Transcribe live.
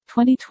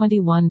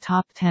2021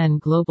 Top 10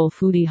 Global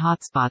Foodie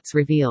Hotspots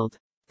revealed.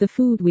 The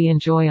food we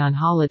enjoy on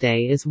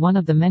holiday is one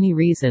of the many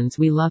reasons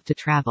we love to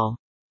travel.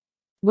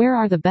 Where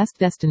are the best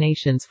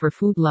destinations for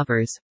food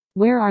lovers?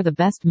 Where are the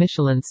best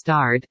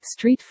Michelin-starred,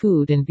 street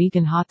food and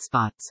vegan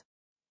hotspots?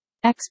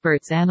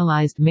 Experts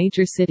analyzed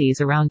major cities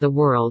around the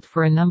world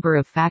for a number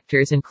of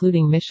factors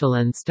including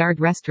Michelin-starred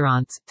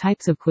restaurants,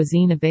 types of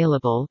cuisine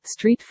available,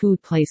 street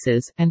food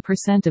places, and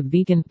percent of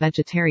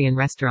vegan-vegetarian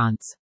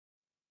restaurants.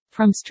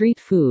 From street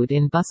food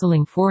in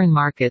bustling foreign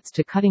markets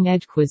to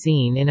cutting-edge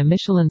cuisine in a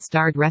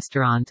Michelin-starred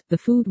restaurant, the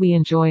food we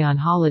enjoy on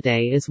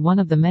holiday is one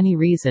of the many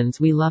reasons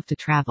we love to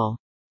travel.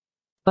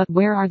 But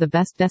where are the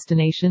best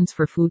destinations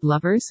for food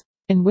lovers?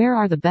 And where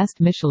are the best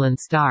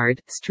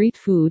Michelin-starred, street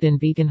food and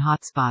vegan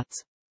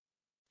hotspots?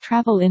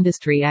 Travel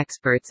industry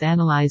experts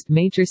analyzed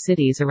major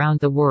cities around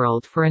the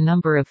world for a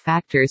number of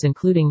factors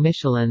including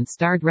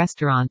Michelin-starred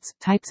restaurants,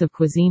 types of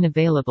cuisine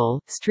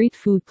available, street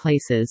food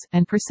places,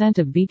 and percent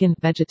of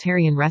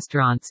vegan-vegetarian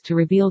restaurants to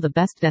reveal the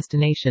best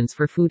destinations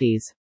for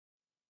foodies.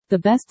 The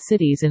best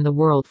cities in the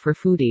world for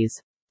foodies.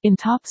 In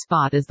top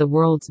spot as the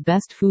world's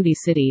best foodie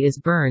city is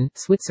Bern,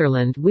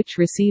 Switzerland, which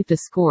received a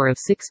score of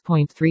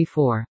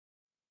 6.34.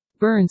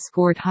 Bern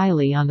scored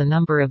highly on the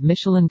number of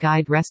Michelin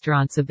Guide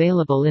restaurants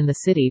available in the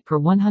city per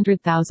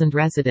 100,000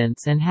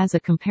 residents and has a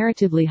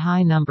comparatively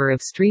high number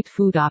of street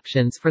food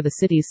options for the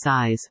city's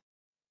size.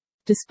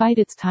 Despite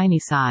its tiny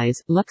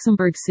size,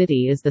 Luxembourg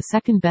City is the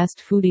second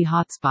best foodie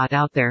hotspot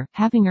out there,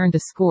 having earned a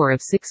score of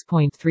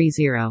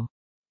 6.30.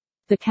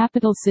 The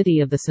capital city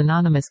of the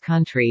synonymous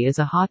country is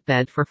a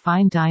hotbed for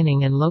fine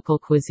dining and local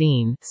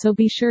cuisine, so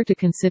be sure to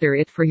consider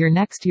it for your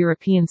next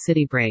European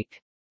city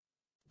break.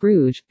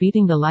 Bruges,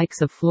 beating the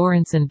likes of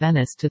Florence and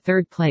Venice to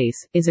third place,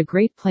 is a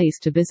great place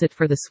to visit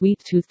for the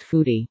sweet-toothed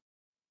foodie.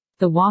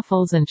 The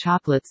waffles and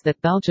chocolates that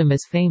Belgium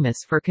is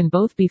famous for can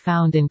both be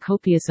found in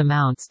copious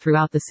amounts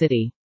throughout the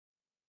city.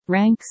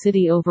 Rank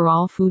City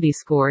Overall Foodie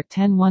Score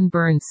 10-1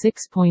 Bern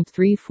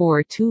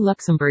 6.342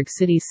 Luxembourg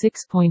City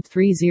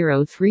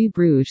 6.303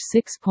 Bruges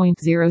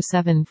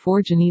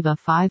 6.074 Geneva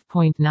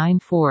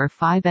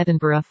 5.945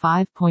 Edinburgh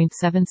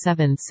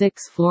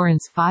 5.776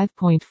 Florence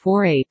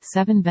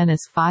 5.487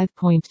 Venice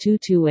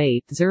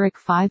 5.228 Zurich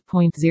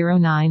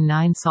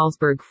 5.099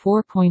 Salzburg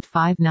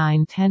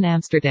 4.59 10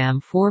 Amsterdam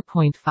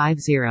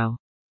 4.50.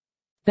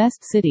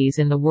 Best cities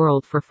in the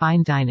world for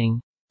fine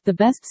dining. The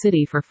best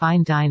city for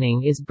fine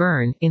dining is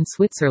Bern, in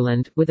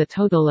Switzerland, with a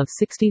total of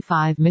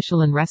 65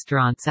 Michelin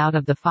restaurants out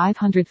of the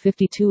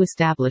 552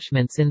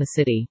 establishments in the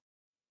city.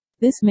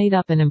 This made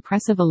up an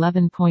impressive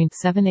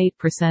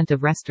 11.78%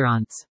 of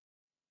restaurants.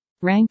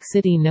 Rank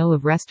City No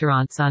of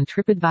restaurants on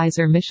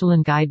TripAdvisor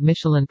Michelin Guide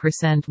Michelin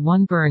percent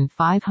 1 Bern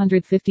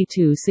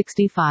 552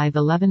 65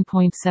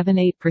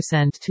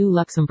 11.78% 2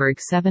 Luxembourg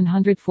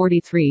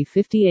 743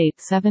 58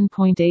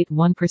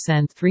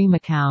 7.81% 3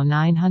 Macau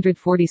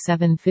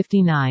 947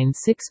 59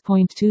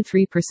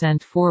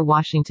 6.23% 4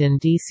 Washington,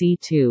 D.C.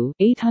 2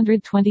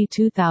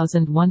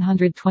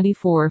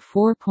 822,124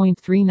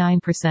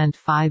 4.39%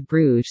 5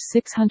 Bruges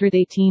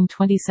 618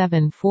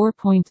 27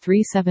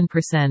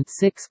 4.37%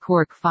 6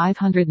 Cork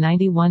 591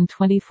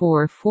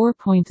 24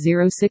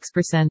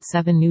 4.06%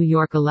 7 New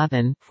York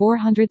 11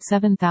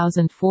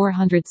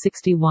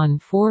 407,461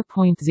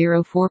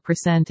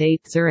 4.04%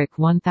 8 Zurich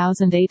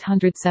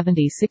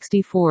 1,870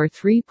 64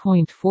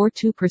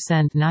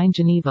 3.42% 9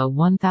 Geneva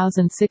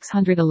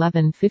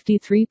 1,611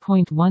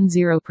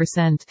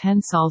 53.10%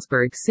 10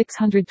 Salzburg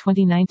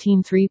 620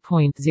 19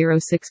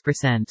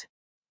 3.06%.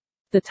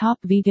 The top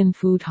vegan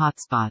food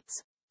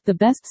hotspots. The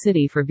best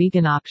city for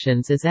vegan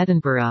options is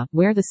Edinburgh,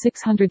 where the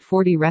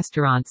 640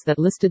 restaurants that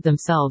listed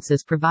themselves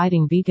as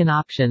providing vegan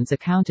options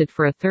accounted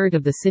for a third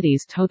of the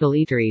city's total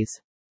eateries.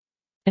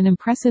 An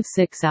impressive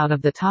 6 out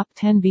of the top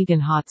 10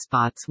 vegan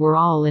hotspots were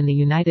all in the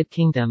United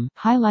Kingdom,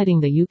 highlighting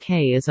the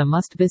UK as a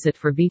must-visit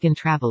for vegan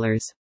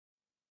travelers.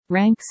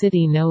 Rank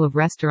City No of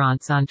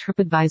restaurants on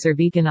TripAdvisor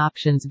Vegan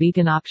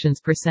options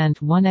percent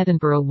 1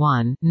 Edinburgh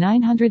 1,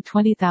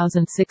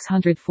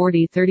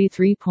 920,640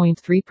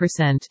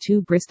 33.3%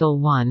 2 Bristol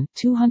 1,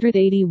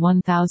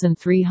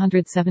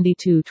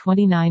 281,372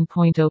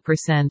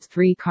 29.0%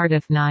 3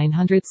 Cardiff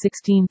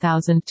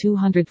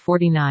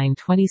 916,249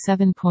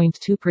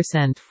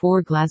 27.2%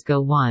 4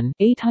 Glasgow 1,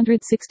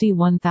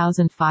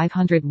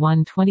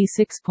 861,501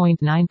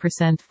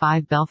 26.9%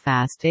 5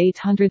 Belfast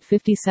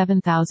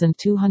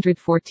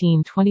 857,214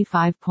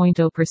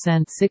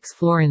 25.0% 6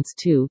 Florence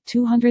 2,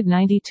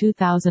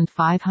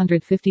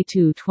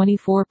 292,552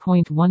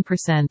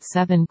 24.1%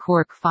 7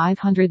 Cork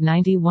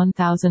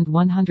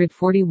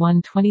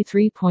 591,141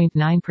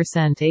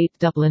 23.9% 8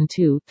 Dublin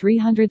 2,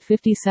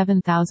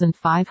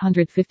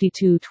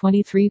 357,552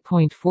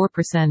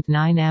 23.4%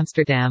 9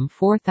 Amsterdam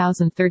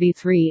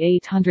 4,033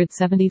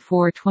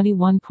 874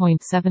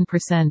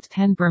 21.7%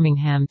 10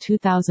 Birmingham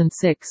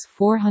 2006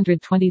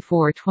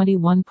 424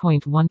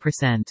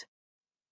 21.1%.